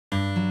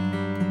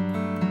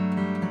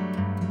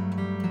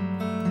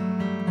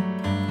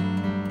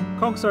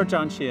Councillor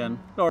John Sheehan,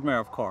 Lord Mayor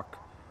of Cork.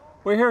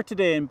 We're here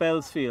today in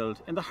Bellsfield,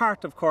 in the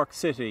heart of Cork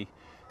City,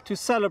 to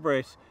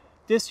celebrate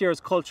this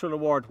year's Cultural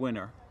Award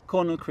winner,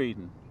 Cónal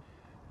Creedon.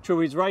 Through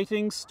his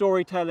writing,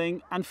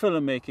 storytelling and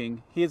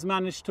filmmaking, he has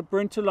managed to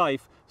bring to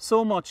life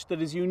so much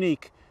that is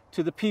unique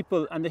to the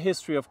people and the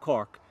history of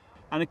Cork.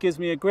 And it gives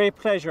me a great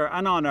pleasure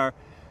and honour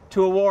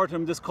to award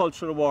him this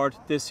Cultural Award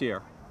this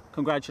year.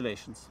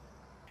 Congratulations.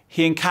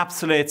 He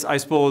encapsulates, I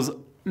suppose,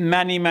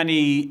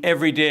 many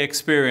everyday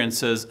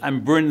experiences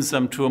and brings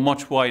them to a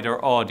much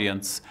wider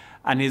audience.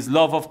 And his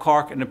love of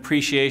Cork and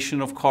appreciation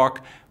of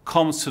Cork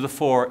comes to the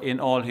fore in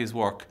all his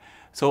work.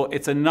 So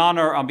it's an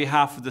honour on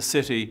behalf of the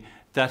city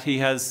that he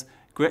has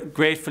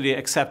gratefully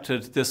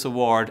accepted this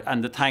award,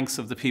 and the thanks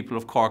of the people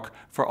of Cork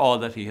for all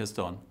that he has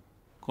done.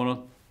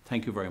 Cónal,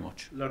 thank you very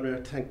much. Lord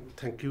Mayor,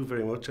 thank you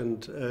very much,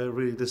 and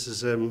really this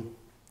is the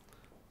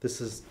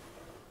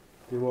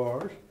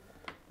award.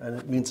 And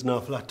it means an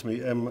awful lot to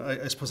me.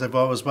 I suppose I've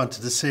always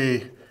wanted to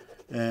say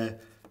to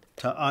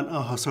an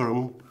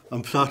áthasarm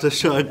an plata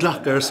seo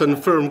glachar san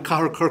firm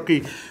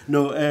Corky.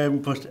 No,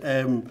 but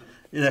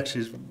it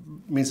actually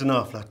means an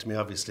awful lot to me,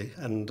 obviously.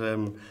 And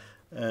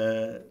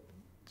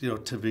you know,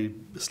 to be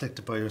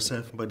selected by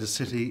yourself and by the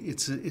city,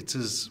 it's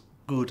as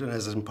good and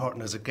as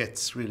important as it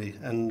gets, really.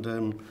 And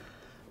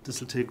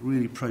this will take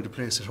really pride of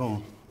place at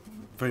home.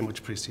 Very much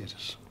appreciate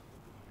it.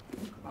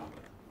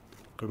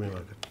 Good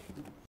morning.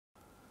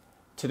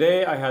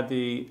 Today I had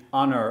the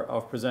honour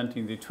of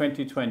presenting the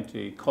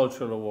 2020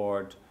 Cultural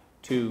Award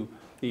to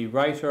the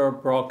writer,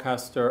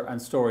 broadcaster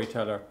and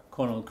storyteller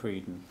Cónal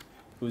Creedon.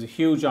 It was a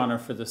huge honour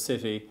for the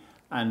city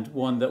and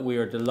one that we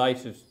are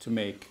delighted to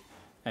make,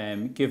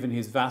 given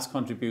his vast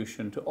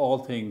contribution to all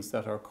things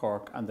that are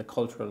Cork and the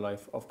cultural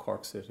life of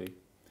Cork City.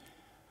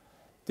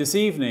 This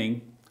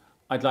evening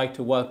I'd like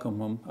to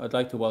welcome him, I'd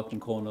like to welcome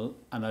Cónal,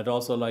 and I'd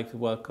also like to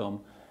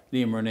welcome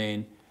Liam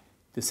Ronayne,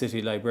 the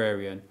City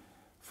Librarian,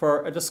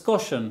 for a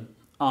discussion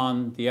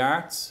on the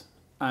arts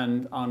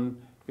and on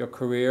your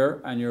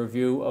career and your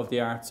view of the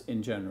arts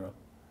in general.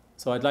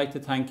 So I'd like to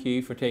thank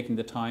you for taking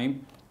the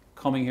time,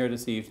 coming here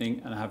this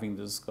evening and having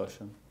the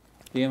discussion.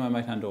 Liam, I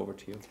might hand over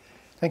to you.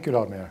 Thank you,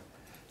 Lord Mayor.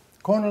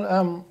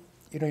 Cónal,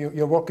 you know,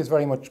 your work is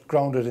very much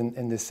grounded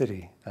in this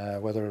city,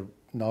 whether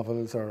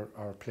novels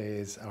or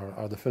plays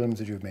or the films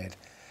that you've made.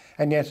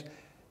 And yet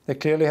they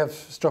clearly have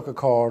struck a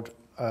chord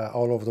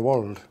all over the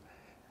world.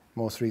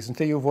 Most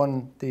recently, you've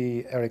won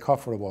the Eric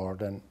Hoffer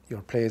Award, and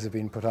your plays have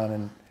been put on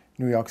in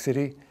New York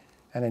City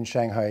and in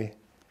Shanghai.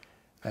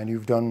 And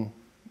you've done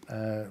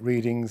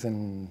readings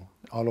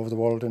all over the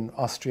world, in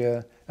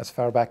Austria, as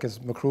far back as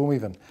Macroom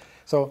even.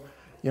 So,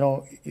 you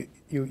know,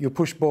 you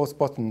push both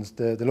buttons,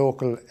 the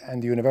local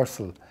and the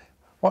universal.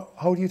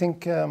 How do you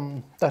think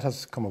that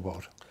has come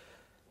about?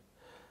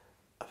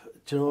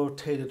 Do you know,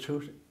 tell you the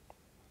truth,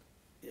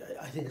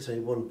 I think it's only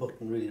one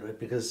button really, right?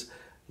 Because,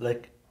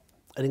 like,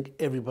 I think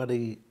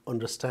everybody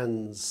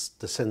understands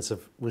the sense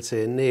of, we'll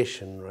say, a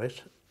nation,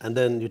 right? And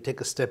then you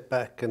take a step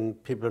back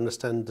and people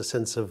understand the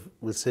sense of,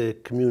 we'll say,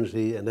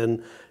 community, and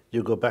then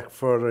you go back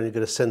further and you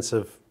get a sense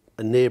of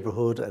a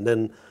neighbourhood, and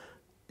then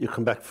you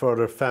come back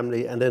further,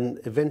 family, and then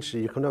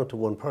eventually you come down to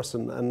one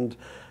person. And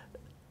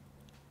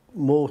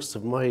most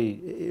of my,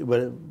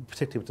 well,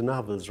 particularly with the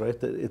novels,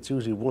 right, it's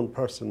usually one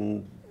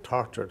person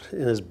tortured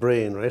in his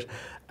brain, right?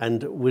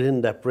 And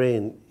within that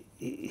brain,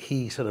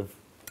 he sort of,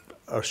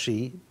 or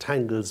she,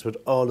 tangles with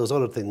all those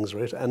other things,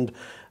 right? And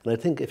I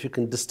think if you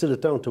can distill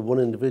it down to one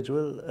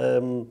individual,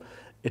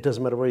 it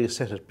doesn't matter where you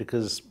set it,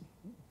 because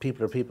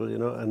people are people, you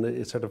know. And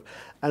it's sort of,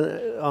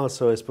 and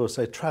also I suppose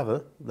I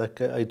travel, like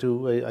I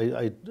do.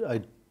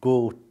 I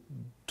go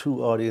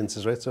to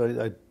audiences, right?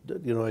 So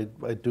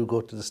I do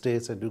go to the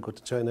States, I do go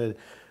to China,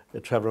 I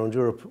travel around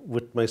Europe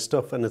with my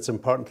stuff, and it's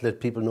important to let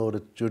people know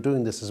that you're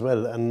doing this as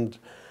well. And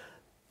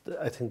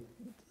I think,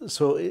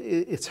 so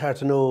it's hard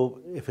to know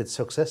if it's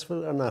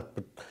successful or not,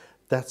 but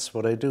that's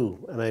what I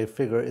do. And I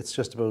figure it's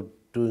just about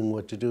doing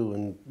what you do,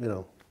 and, you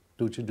know,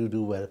 do what you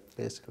do well,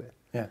 basically.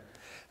 Yeah.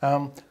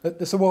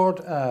 This award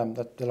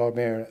that the Lord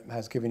Mayor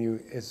has given you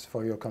is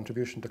for your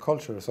contribution to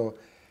culture. So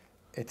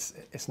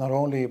it's not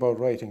only about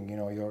writing, you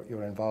know,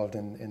 you're involved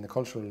in the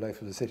cultural life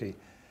of the city.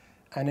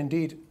 And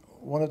indeed,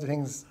 one of the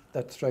things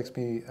that strikes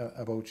me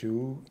about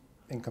you,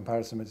 in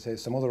comparison with, say,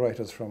 some other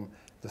writers from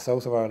the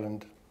south of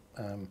Ireland,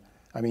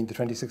 I mean the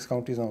 26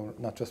 counties now,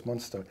 not just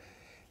Munster,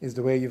 is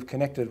the way you've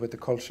connected with the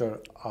culture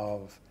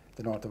of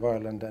the north of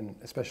Ireland, and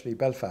especially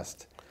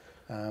Belfast.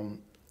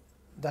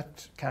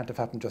 That can't have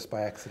happened just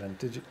by accident.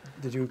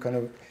 Did you kind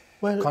of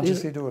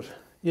consciously do it?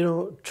 You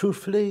know,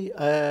 truthfully,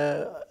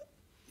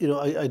 you know,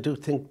 I do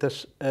think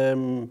that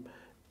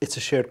it's a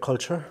shared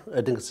culture.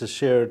 I think it's a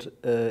shared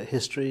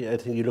history. I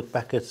think you look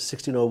back at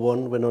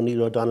 1601 when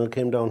O'Neill O'Donnell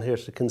came down here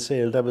to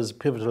Kinsale. That was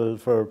pivotal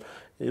for,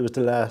 it was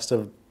the last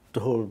of the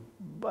whole,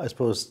 I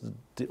suppose,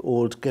 the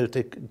old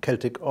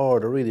Celtic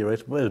order, really,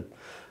 right? Well,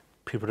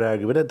 people would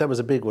argue, but that was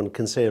a big one,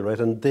 Kinsale, right?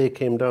 And they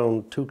came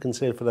down to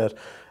Kinsale for that.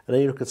 And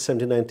then you look at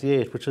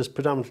 1798, which is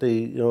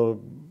predominantly, you know,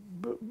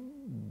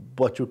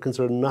 what you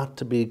consider not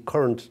to be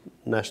current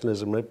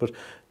nationalism, right? But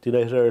the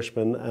United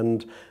Irishmen,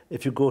 and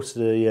if you go to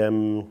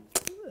the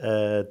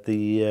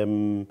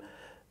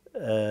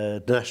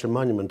National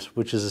Monument,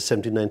 which is a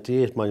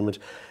 1798 monument,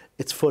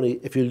 it's funny,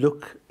 if you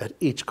look at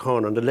each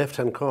corner, on the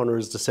left-hand corner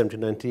is the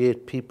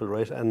 1798 people,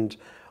 right? And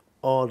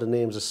all the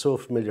names are so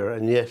familiar,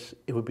 and yet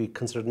it would be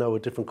considered now a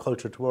different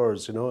culture to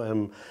ours, you know.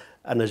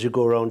 And as you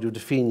go around, you have the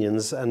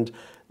Fenians, and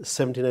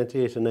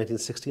 1798 and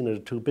 1916 are the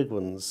two big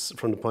ones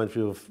from the point of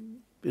view of,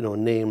 you know,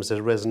 names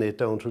that resonate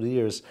down through the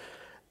years.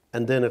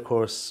 And then, of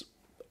course,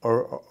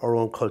 our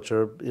own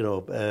culture, you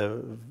know,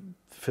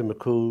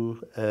 Fimacool,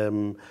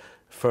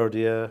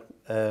 Ferdia,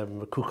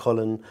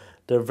 Cuchulainn,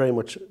 they're very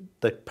much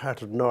like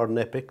part of the Northern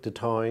Epic, the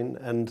Tyne,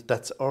 and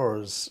that's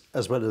ours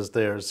as well as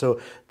theirs. So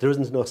there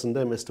isn't an us and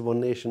them, it's the one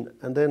nation.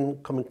 And then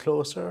coming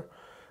closer,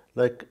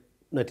 like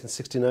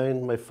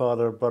 1969, my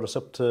father brought us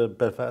up to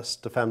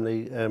Belfast, the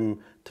family,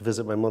 to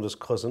visit my mother's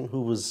cousin,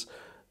 who was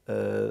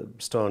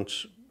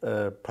staunch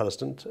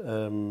Protestant,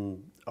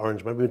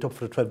 Orangeman. We went up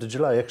for the 12th of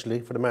July,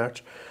 actually, for the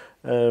march.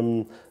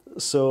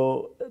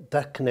 So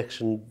that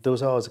connection, there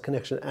was always a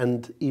connection.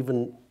 And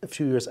even a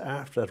few years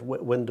after that,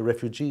 when the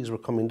refugees were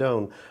coming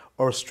down,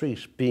 our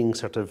street being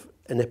sort of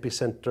an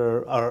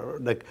epicenter, or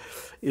like,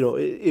 you know,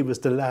 it was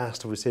the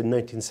last, we say,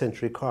 19th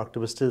century Cork. There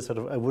was still sort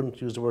of, I wouldn't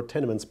use the word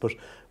tenements, but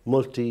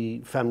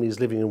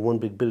multi-families living in one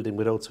big building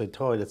with outside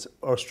toilets.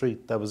 Our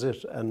street, that was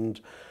it. And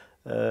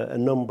a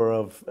number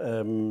of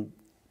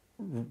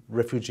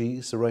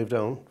refugees arrived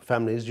down,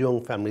 families,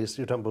 young families.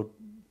 You're talking about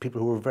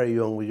people who were very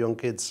young, with young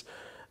kids,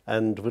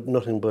 and with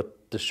nothing but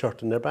the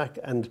shirt on their back.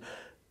 And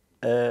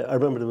I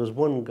remember there was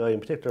one guy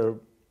in particular,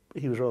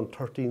 he was around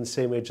 13,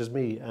 same age as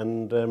me,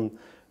 and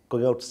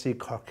going out to see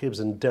Cork Hibs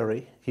in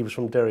Derry. He was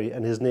from Derry,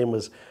 and his name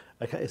was,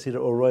 it's either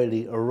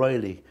O'Reilly or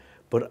Riley,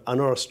 but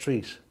on our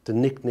street, the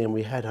nickname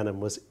we had on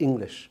him was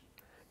English,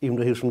 even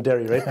though he was from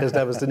Derry, right? Because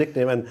that was the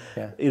nickname, and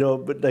you know,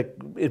 but like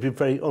it'd be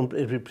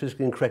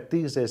politically incorrect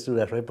these days to do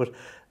that, right? But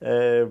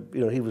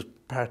you know, he was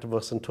part of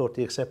us and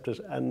totally accepted,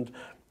 and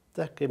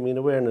that gave me an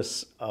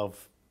awareness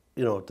of,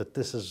 you know, that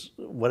this is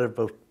whatever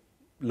about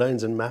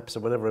lines and maps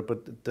or whatever,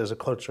 but there's a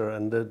culture,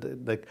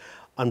 and like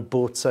on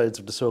both sides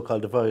of the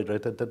so-called divide,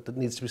 right? That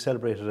needs to be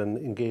celebrated and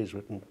engaged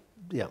with, and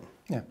yeah.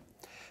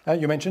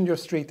 You mentioned your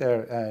street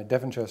there,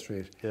 Devonshire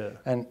Street,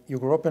 and you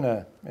grew up in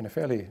a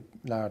fairly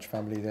large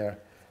family there.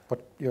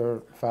 But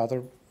your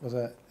father was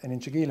an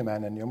Inchigeela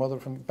man, and your mother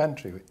from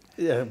Bantry.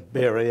 Yeah,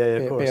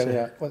 Beara, of course.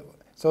 Beara, Well,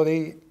 so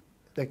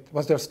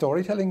was there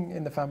storytelling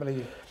in the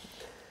family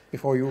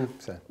before you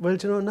said? Well,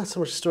 you know, not so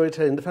much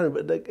storytelling in the family,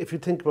 but like if you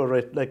think about it,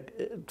 right, like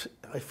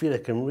I feel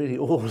like I'm really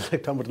old,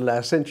 like talking about the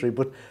last century,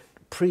 but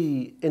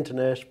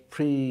pre-internet,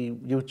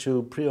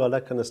 pre-YouTube, pre-all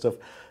that kind of stuff,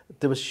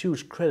 there was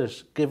huge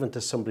credit given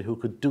to somebody who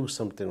could do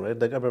something, right?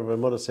 Like I remember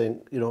my mother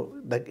saying, you know,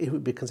 like it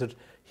would be considered,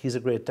 he's a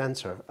great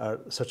dancer, or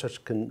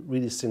such can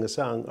really sing a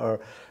song,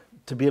 or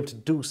to be able to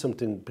do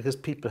something, because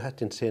people had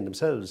to entertain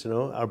themselves, you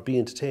know, or be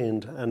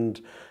entertained,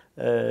 and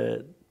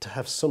to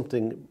have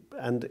something.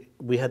 And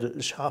we had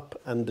a shop,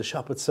 and the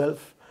shop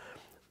itself,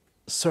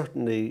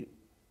 certainly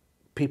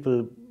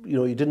people, you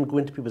know, you didn't go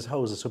into people's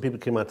houses, so people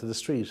came onto the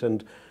street,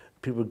 and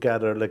people would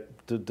gather, like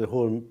the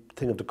whole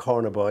thing of the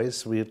corner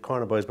boys. We had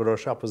corner boys, but our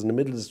shop was in the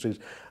middle of the street.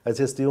 I'd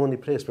say it's the only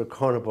place where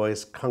corner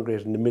boys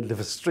congregate in the middle of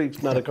a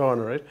street, not a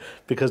corner, right?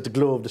 Because the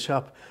glow of the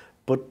shop.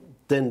 But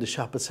then the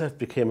shop itself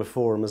became a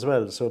forum as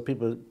well. So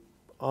people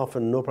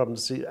often, no problem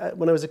to see.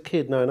 When I was a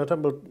kid, now, I'm not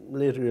talking about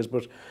later years,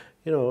 but,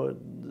 you know,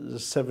 the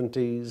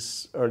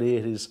 70s, early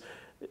 80s,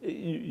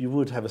 you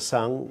would have a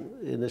song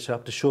in the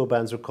shop. The show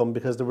bands would come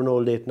because there were no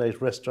late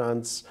night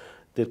restaurants.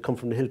 They'd come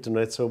from the Hilton,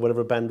 right? So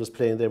whatever band was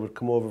playing, they would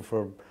come over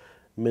for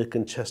Milk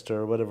and Chester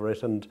or whatever,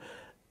 right? And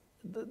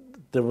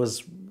there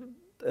was,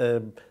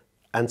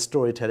 and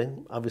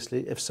storytelling,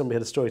 obviously. If somebody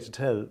had a story to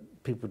tell,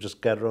 people would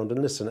just gather around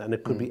and listen, and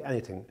it could be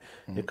anything.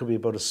 It could be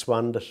about a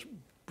swan that,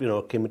 you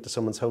know, came into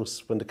someone's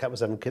house when the cat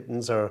was having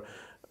kittens, or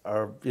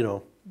you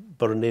know,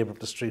 about a neighbour up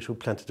the street who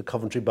planted the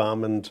Coventry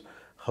bomb and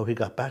how he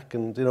got back,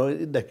 and, you know,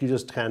 like you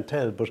just can't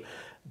tell. But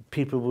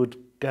people would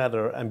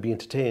gather and be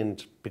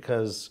entertained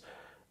because,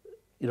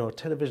 you know,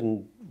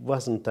 television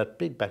wasn't that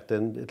big back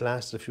then. It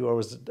lasted a few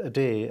hours a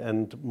day,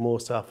 and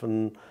most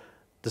often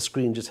the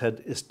screen just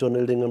had Is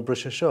Dunilding and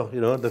Brisha Shaw,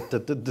 you know,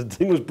 the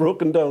thing was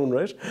broken down,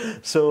 right?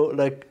 So,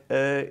 like,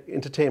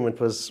 entertainment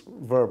was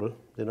verbal,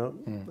 you know,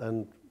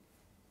 and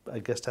I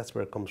guess that's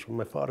where it comes from.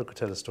 My father could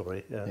tell a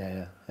story.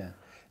 Yeah.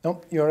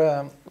 No,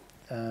 you're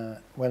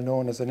well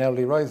known as an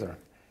early riser.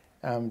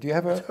 Do you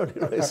have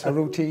a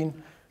routine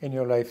in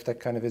your life that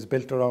kind of is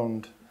built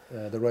around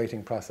the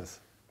writing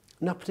process?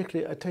 Not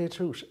particularly. I tell you the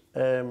truth.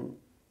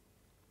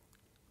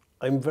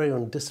 I'm very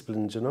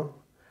undisciplined, you know,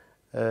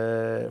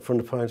 from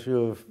the point of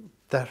view of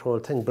that whole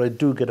thing. But I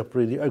do get up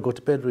I go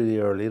to bed really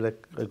early.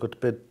 Like, I go to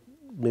bed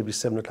maybe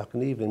 7 o'clock in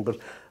the evening, but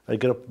I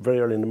get up very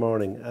early in the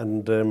morning.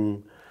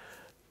 And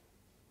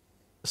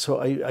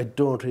so I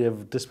don't really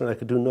have discipline. I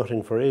could do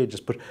nothing for ages.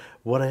 But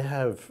what I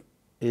have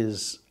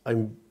is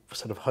I'm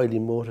sort of highly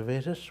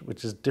motivated,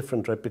 which is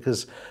different, right?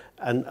 Because,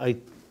 and I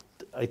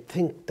I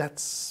think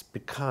that's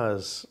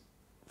because,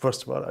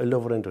 first of all, I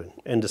love what I'm doing.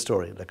 End of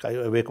story. Like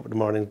I wake up in the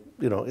morning,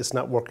 you know, it's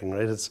not working,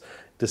 right? It's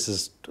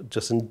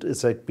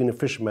like being a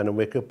fisherman and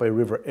wake up by a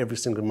river every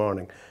single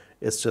morning.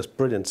 It's just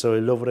brilliant. So I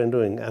love what I'm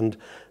doing. And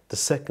the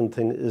second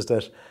thing is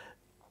that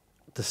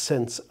the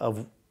sense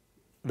of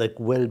like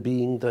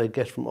well-being that I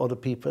get from other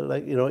people,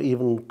 like, you know,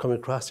 even coming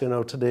across here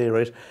now today,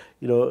 right?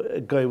 You know, a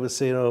guy would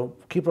say, you know,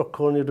 keep up,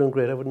 Cónal, you're doing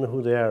great. I wouldn't know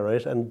who they are,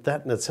 right? And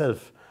that in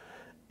itself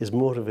is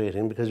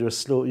motivating because you're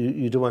slow.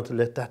 You don't want to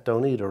let that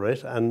down either,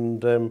 right?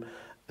 And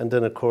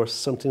then of course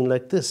something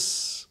like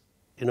this,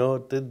 you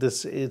know,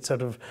 it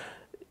sort of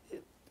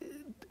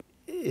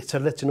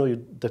lets you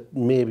know that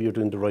maybe you're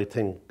doing the right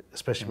thing,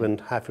 especially when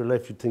half your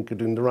life you think you're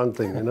doing the wrong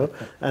thing, you know.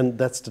 And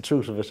that's the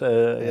truth of it.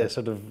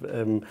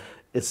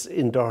 Its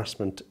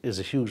endorsement is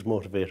a huge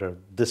motivator.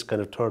 This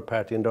kind of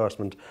third-party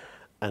endorsement,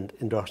 and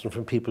endorsement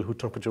from people who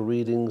interpret your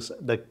readings,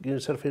 like you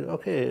sort of feel,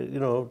 okay, you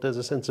know, there's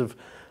a sense of,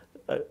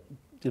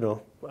 you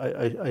know,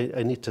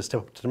 I need to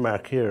step up to the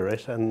mark here,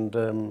 right?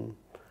 And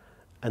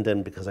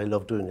then because I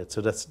love doing it,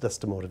 so that's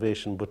the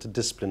motivation. But the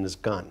discipline is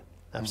gone,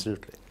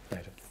 absolutely.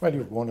 Right. Well,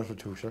 you've one out of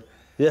two, sure.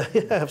 Yeah,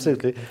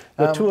 absolutely.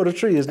 But 2 out of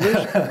 3, isn't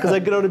it? Because I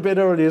get out of bed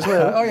early as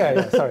well. Oh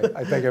yeah, sorry,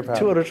 I beg your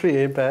pardon. 2 out of 3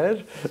 ain't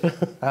bad.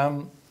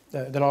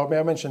 The Lord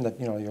Mayor mentioned that,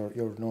 you know,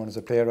 you're known as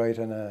a playwright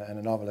and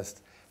a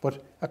novelist,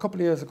 but a couple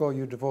of years ago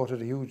you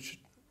devoted a huge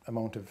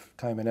amount of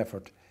time and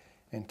effort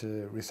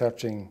into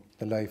researching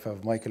the life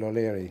of Michael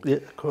O'Leary, yeah,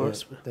 of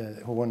course,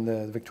 who won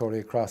the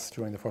Victoria Cross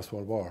during the First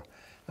World War.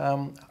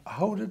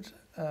 How did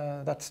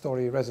that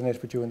story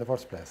resonate with you in the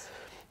first place?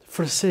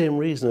 For the same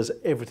reason as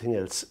everything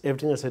else.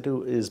 Everything else I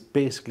do is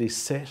basically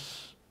set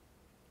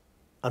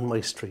on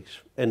my street.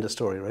 End of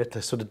story,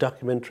 right? So the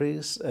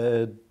documentaries,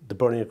 the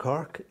burning of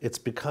Cork, it's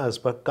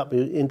because what got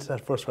me into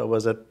that first one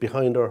was that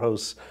behind our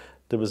house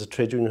there was a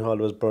trade union hall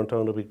that was burnt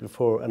down the week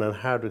before, and on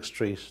Hardwick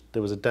Street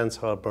there was a dance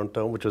hall burnt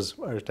down, which was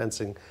Irish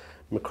dancing.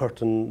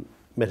 McCurtain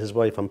met his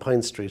wife on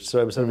Pine Street, so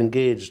I was sort of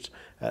engaged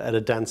at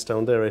a dance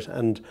down there, right?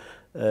 And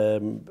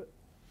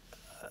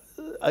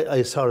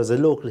I saw it as a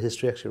local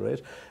history actually,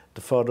 right?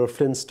 The Father of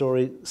Flynn's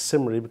story,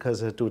 similarly,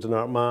 because it had to do with the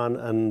Northman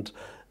and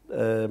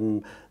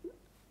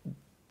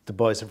the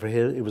boys of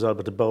Hill, it was all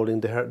about the bowling,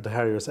 the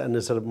Harriers, and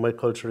it's sort of my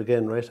culture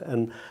again, right?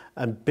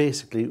 And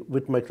basically,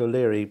 with Michael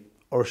O'Leary,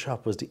 our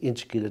shop was the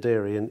Inchigeela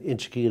Dairy, and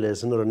Inchigeela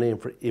is another name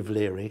for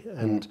Ivleary,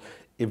 and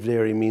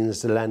Ivleary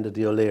means the land of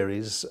the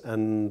O'Learys,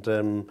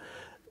 and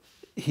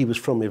he was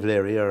from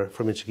Ivleary, or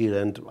from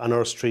Inchigeela, and on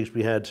our street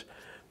we had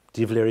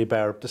the Ivleary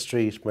bar up the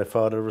street. My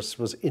father was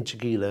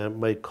Inchigeela.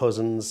 My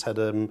cousins had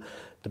the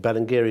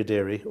Ballingeary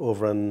Dairy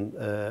over on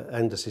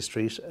Anglesey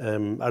Street,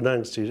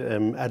 Adelaide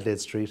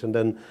Street, and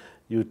then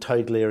you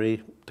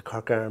Tigleary, the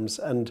Cork Arms,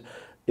 and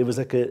it was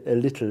like a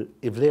little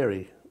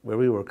Ivleary where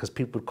we were, because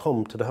people would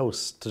come to the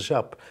house, to the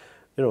shop,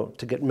 you know,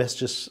 to get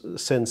messages,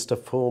 send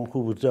stuff home,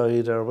 who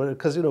died or whatever,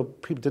 because, you know,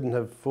 people didn't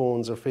have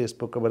phones or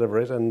Facebook or whatever,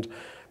 right? And,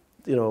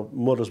 you know,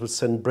 mothers would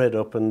send bread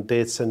up and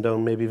they'd send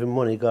down maybe even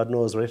money, God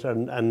knows, right?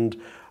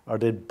 Or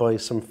they'd buy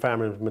some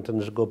farm implement and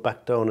it'd go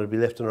back down and it'd be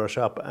left in our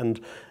shop. And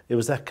it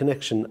was that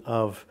connection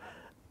of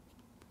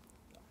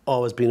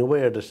always being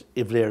aware that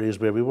Ivleary is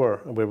where we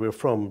were and where we were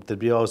from. There'd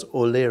be always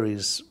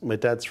O'Learys, my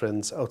dad's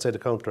friends, outside the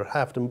counter,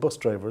 half of them bus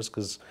drivers,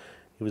 because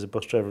he was a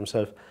bus driver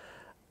himself.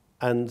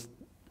 And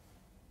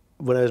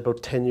when I was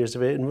about 10 years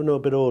of age, no, a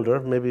bit older,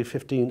 maybe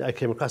 15, I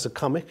came across a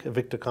comic, a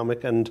Victor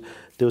comic, and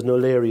there was no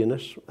O'Leary in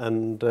it.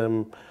 And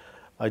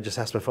I just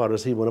asked my father,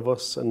 is he one of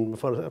us? And my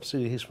father said,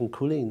 absolutely, he's from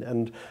Coolleen.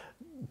 And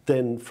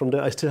then from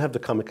there, I still have the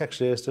comic,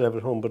 actually, I still have it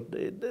at home, but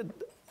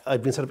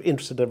I've been sort of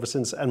interested ever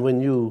since. And when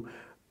you,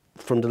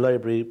 from the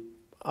library,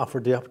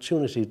 offered the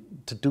opportunity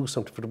to do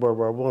something for the World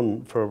War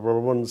I, for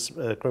World War I's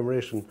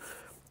commemoration,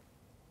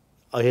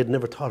 I had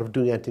never thought of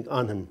doing anything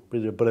on him,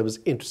 really, but I was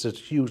interested,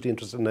 hugely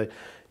interested, and it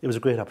was a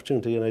great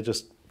opportunity, and I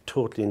just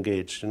totally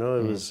engaged, you know,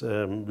 I was,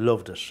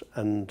 loved it,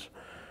 and,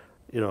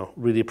 you know,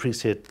 really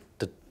appreciate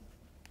that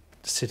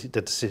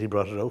the city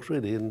brought it out,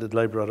 really, and the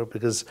library brought it out,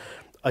 because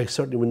I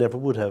certainly never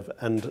would have,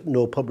 and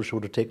no publisher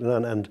would have taken it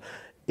on, and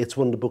it's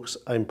one of the books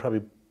I'm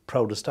probably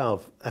proudest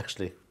of,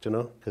 actually, you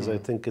know, because I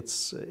think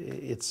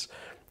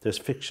there's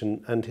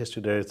fiction and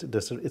history there,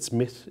 it's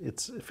myth,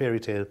 it's fairy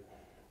tale,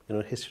 you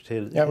know, history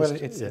tale. Yeah, well,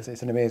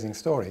 it's an amazing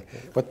story. Yeah.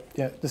 But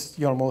yeah,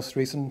 your most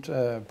recent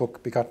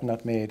book, Begotten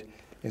Not Made,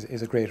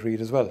 is a great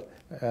read as well.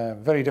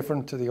 Very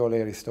different to the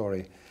O'Leary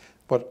story.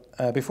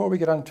 But before we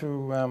get on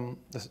to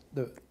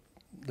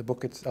the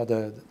book,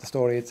 the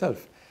story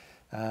itself,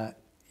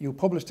 you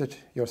published it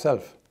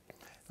yourself.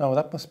 Now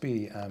that must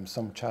be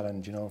some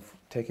challenge, you know,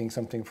 taking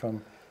something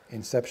from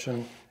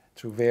inception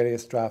through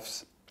various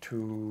drafts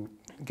to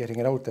getting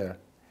it out there.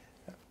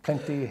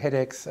 Plenty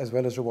I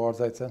suppose rewards,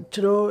 I'd say.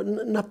 Do you know,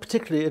 not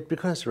particularly,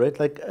 because, right,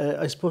 like,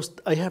 I suppose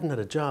I haven't had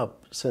a job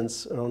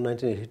since around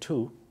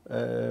 1982.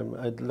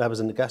 I was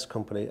in the gas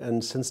company,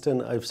 and since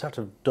then I've sort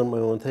of done my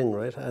own thing,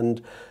 right?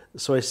 And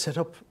so I set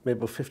up, maybe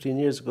about 15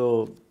 years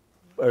ago,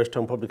 Irish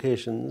Town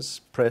Publications,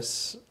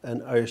 Press,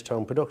 and Irish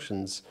Town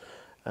Productions.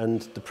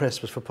 and the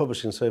press was for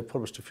publishing, so I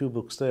published a few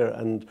books there,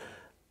 and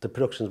the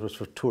productions was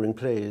for touring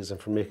plays and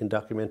for making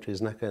documentaries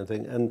and that kind of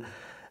thing. And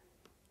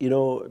you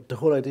know, the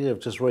whole idea of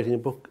just writing a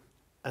book,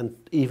 and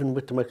even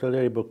with the Michael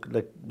O'Leary book,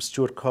 like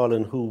Stuart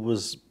Collin, who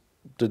was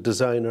the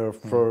designer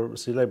for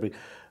City Library,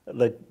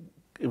 like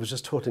it was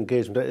just total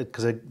engagement.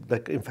 Because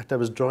in fact, I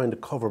was drawing the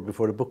cover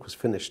before the book was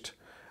finished.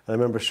 And I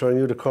remember showing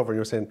you the cover, and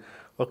you were saying,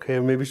 "Okay,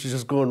 maybe we should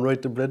just go and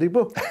write the bloody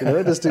book." You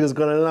know, this thing has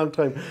gone on a long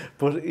time.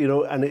 But you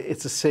know, and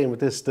it's the same with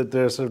this. That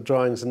there's sort of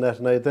drawings and that,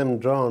 and I had them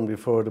drawn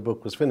before the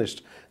book was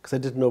finished because I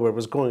didn't know where it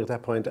was going at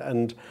that point.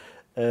 And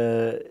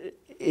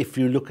if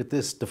you look at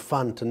this, the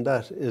font and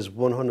that is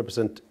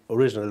 100%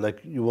 original.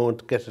 Like you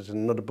won't get it in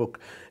another book.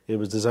 It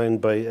was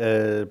designed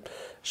by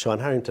Sean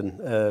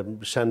Harrington,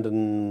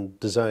 Shandon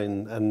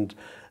Design, and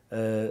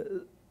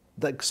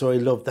so I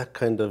love that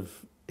kind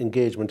of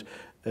engagement.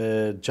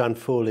 John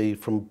Foley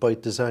from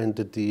Byte Design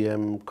did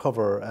the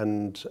cover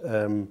and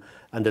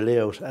the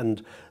layout,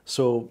 and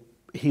so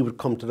he would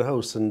come to the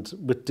house, and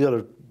with the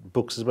other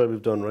books as well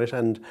we've done, right?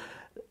 And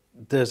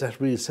there's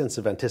that real sense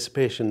of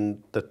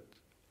anticipation that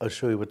I'll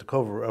show you with the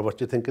cover or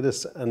what you think of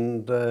this,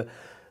 and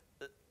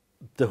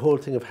the whole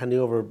thing of handing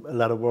over a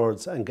lot of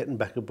words and getting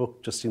back a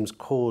book just seems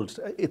cold.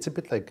 It's a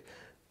bit like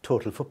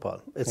total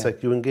football. It's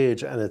like you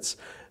engage, and it's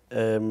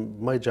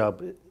my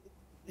job.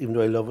 Even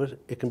though I love it,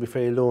 it can be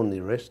very lonely,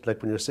 right?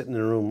 Like when you're sitting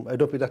in a room, I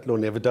don't be that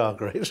lonely, I have a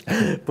dog, right?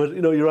 But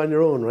you know, you're on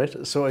your own,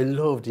 right? So I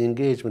love the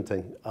engagement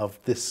thing of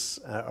this,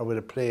 or with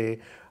a play,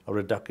 or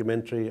a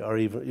documentary, or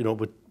even, you know,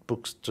 with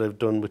books that I've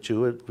done with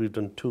you. We've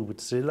done two with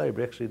the City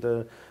Library, actually,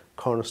 the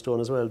Cornerstone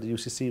as well, the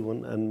UCC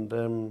one,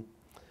 and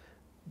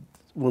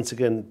once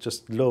again,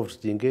 just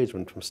loved the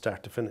engagement from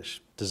start to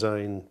finish,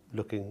 design,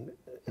 looking,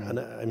 and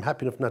I'm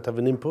happy enough not to have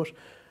an input,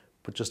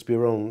 but just to be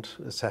around.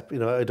 It's happy,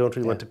 you know, I don't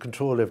really want to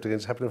control everything.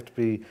 It's happy enough to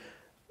be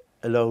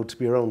allowed to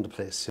be around the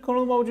place.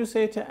 Cónal, what would you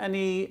say to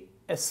any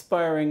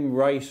aspiring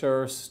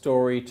writer,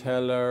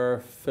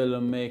 storyteller,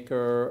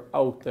 filmmaker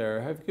out there?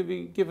 Have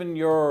you given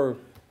your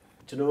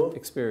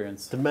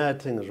experience? The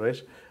mad thing is,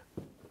 right,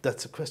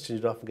 that's a question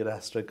you'd often get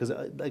asked, right? Because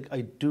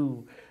I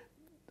do,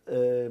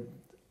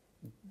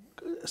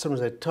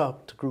 sometimes I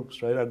talk to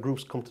groups, right? Our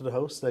groups come to the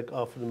house, like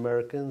often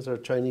Americans or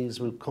Chinese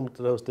will come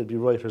to the house, they'll be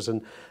writers,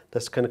 and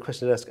that's the kind of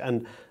question I'd ask.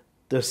 And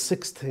there's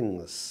 6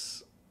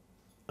 things,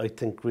 I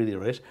think, really,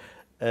 right?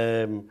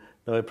 Now,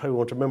 I probably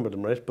won't remember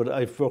them, right? But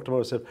I've worked them out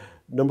myself.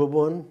 Number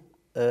 1,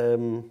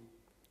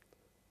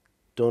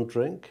 don't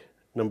drink.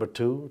 Number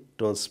 2,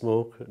 don't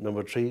smoke.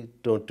 Number 3,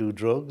 don't do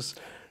drugs.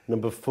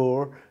 Number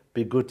 4,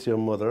 be good to your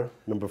mother.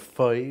 Number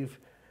 5,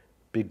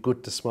 be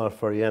good to small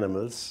furry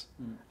animals.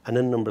 And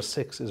then number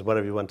 6 is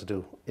whatever you want to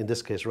do. In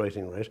this case,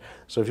 writing, right?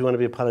 So if you want to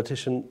be a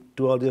politician,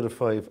 do all the other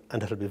 5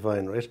 and that'll be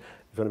fine, right?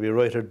 If you want to be a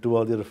writer, do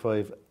all the other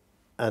 5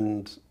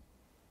 and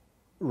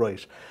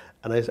write.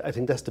 And I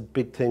think that's the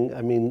big thing.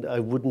 I mean, I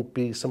wouldn't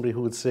be somebody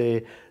who would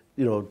say,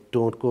 you know,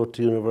 don't go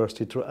to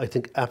university. I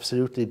think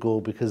absolutely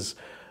go, because,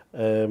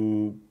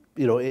 you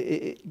know,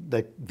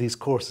 like these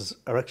courses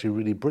are actually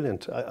really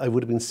brilliant. I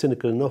would have been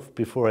cynical enough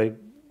before I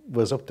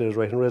was up there as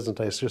writing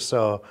resident. I just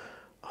saw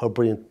how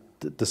brilliant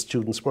the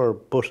students were.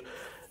 But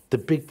the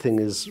big thing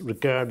is,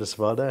 regardless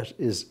of all that,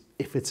 is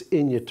if it's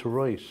in you to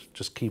write,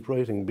 just keep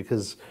writing,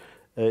 because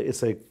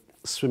it's like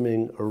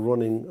swimming or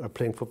running or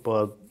playing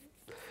football.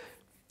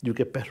 You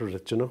get better at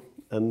it, you know,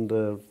 and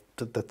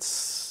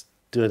that's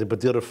the other. But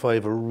the other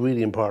 5 are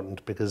really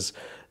important, because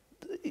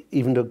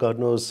even though God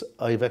knows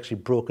I've actually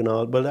broken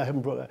all, well, I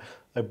haven't broken.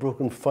 I've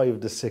broken 5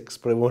 of the 6,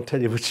 but I won't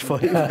tell you which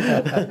 5.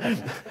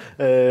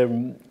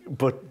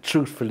 But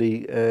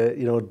truthfully,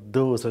 you know,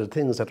 those are the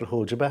things that will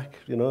hold you back.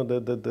 You know,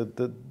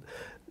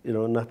 you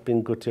know, not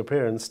being good to your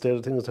parents. They're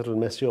the things that will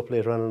mess you up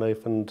later on in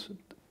life. And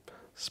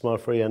small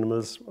furry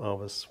animals,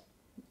 always.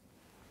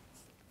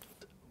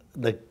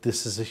 Like,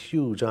 this is a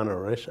huge honour,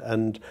 right?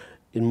 And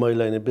in my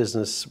line of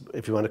business,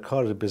 if you want to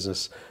call it a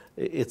business,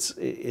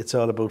 it's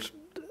all about,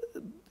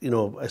 you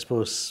know, I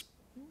suppose,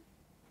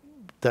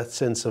 that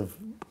sense of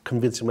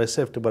convincing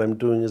myself that what I'm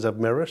doing is of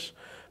merit,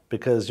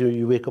 because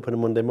you wake up on a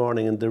Monday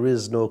morning and there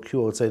is no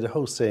queue outside the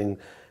house saying,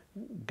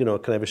 you know,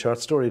 can I have a short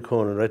story,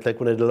 Cónal, right? Like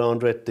when I had a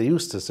laundrette, they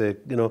used to say,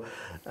 you know,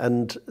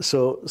 and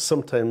so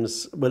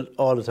sometimes, well,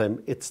 all the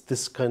time, it's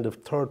this kind of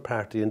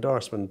third-party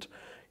endorsement,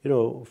 you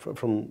know,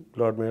 from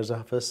Lord Mayor's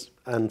office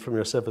and from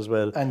yourself as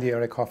well. And the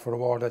Eric Hoffer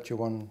Award that you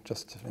won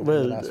just in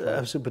the last week.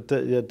 Absolutely,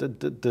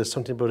 but there's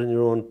something about in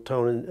your own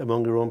town,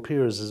 among your own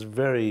peers, is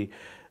very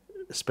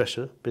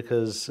special,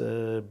 because,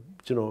 you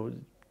know,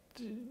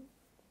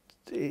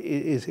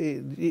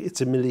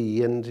 it's a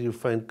millie, and you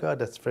find, God,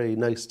 that's very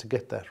nice to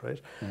get that, right?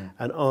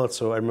 And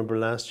also, I remember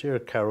last year,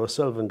 Cara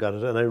O'Sullivan got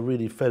it, and I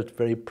really felt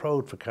very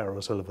proud for Cara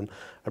O'Sullivan.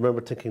 I remember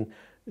thinking,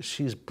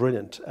 she's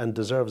brilliant and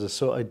deserves it.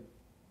 So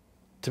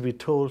to be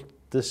told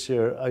this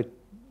year, I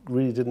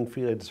really didn't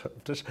feel I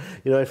deserved it.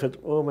 You know, I felt,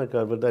 oh my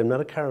God, but I'm not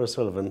a Cara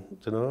O'Sullivan,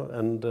 you know,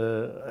 and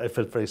I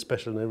felt very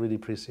special, and I really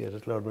appreciate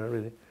it, Lord Mayor,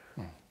 really.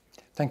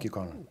 Thank you,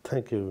 Cónal.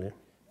 Thank you.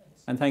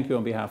 And thank you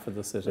on behalf of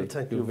the city.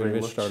 Thank you very much.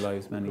 You've enriched our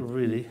lives many.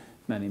 Really.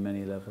 many,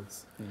 many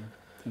levels. Yeah.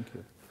 Thank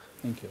you.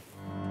 Thank you.